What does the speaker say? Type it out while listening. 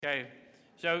Okay,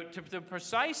 so to the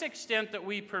precise extent that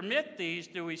we permit these,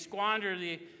 do we squander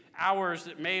the hours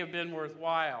that may have been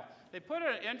worthwhile? They put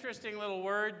an interesting little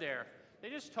word there. They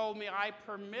just told me I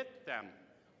permit them.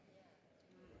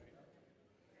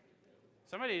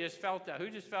 Somebody just felt that. Who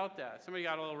just felt that? Somebody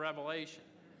got a little revelation.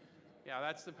 Yeah,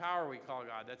 that's the power we call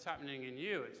God. That's happening in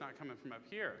you. It's not coming from up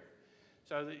here.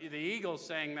 So the Eagles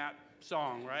sang that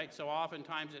song, right? So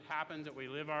oftentimes it happens that we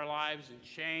live our lives in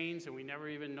chains and we never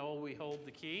even know we hold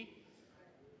the key.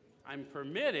 I'm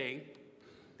permitting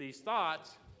these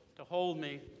thoughts to hold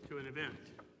me to an event.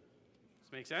 Does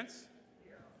this make sense?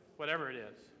 Whatever it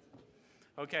is.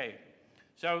 Okay,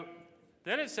 so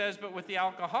then it says, but with the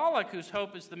alcoholic whose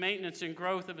hope is the maintenance and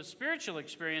growth of a spiritual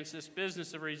experience, this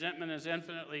business of resentment is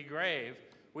infinitely grave.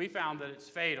 We found that it's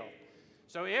fatal.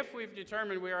 So if we've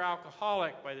determined we are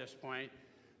alcoholic by this point,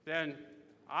 then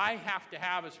I have to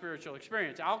have a spiritual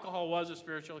experience. Alcohol was a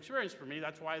spiritual experience for me.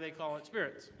 That's why they call it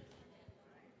spirits.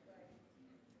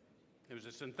 It was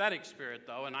a synthetic spirit,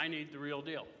 though, and I need the real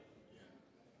deal.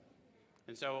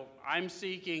 And so I'm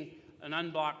seeking an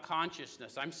unblocked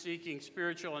consciousness. I'm seeking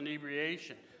spiritual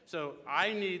inebriation. So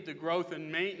I need the growth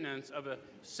and maintenance of a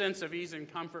sense of ease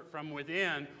and comfort from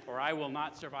within, or I will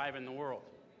not survive in the world.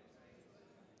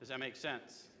 Does that make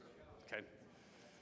sense?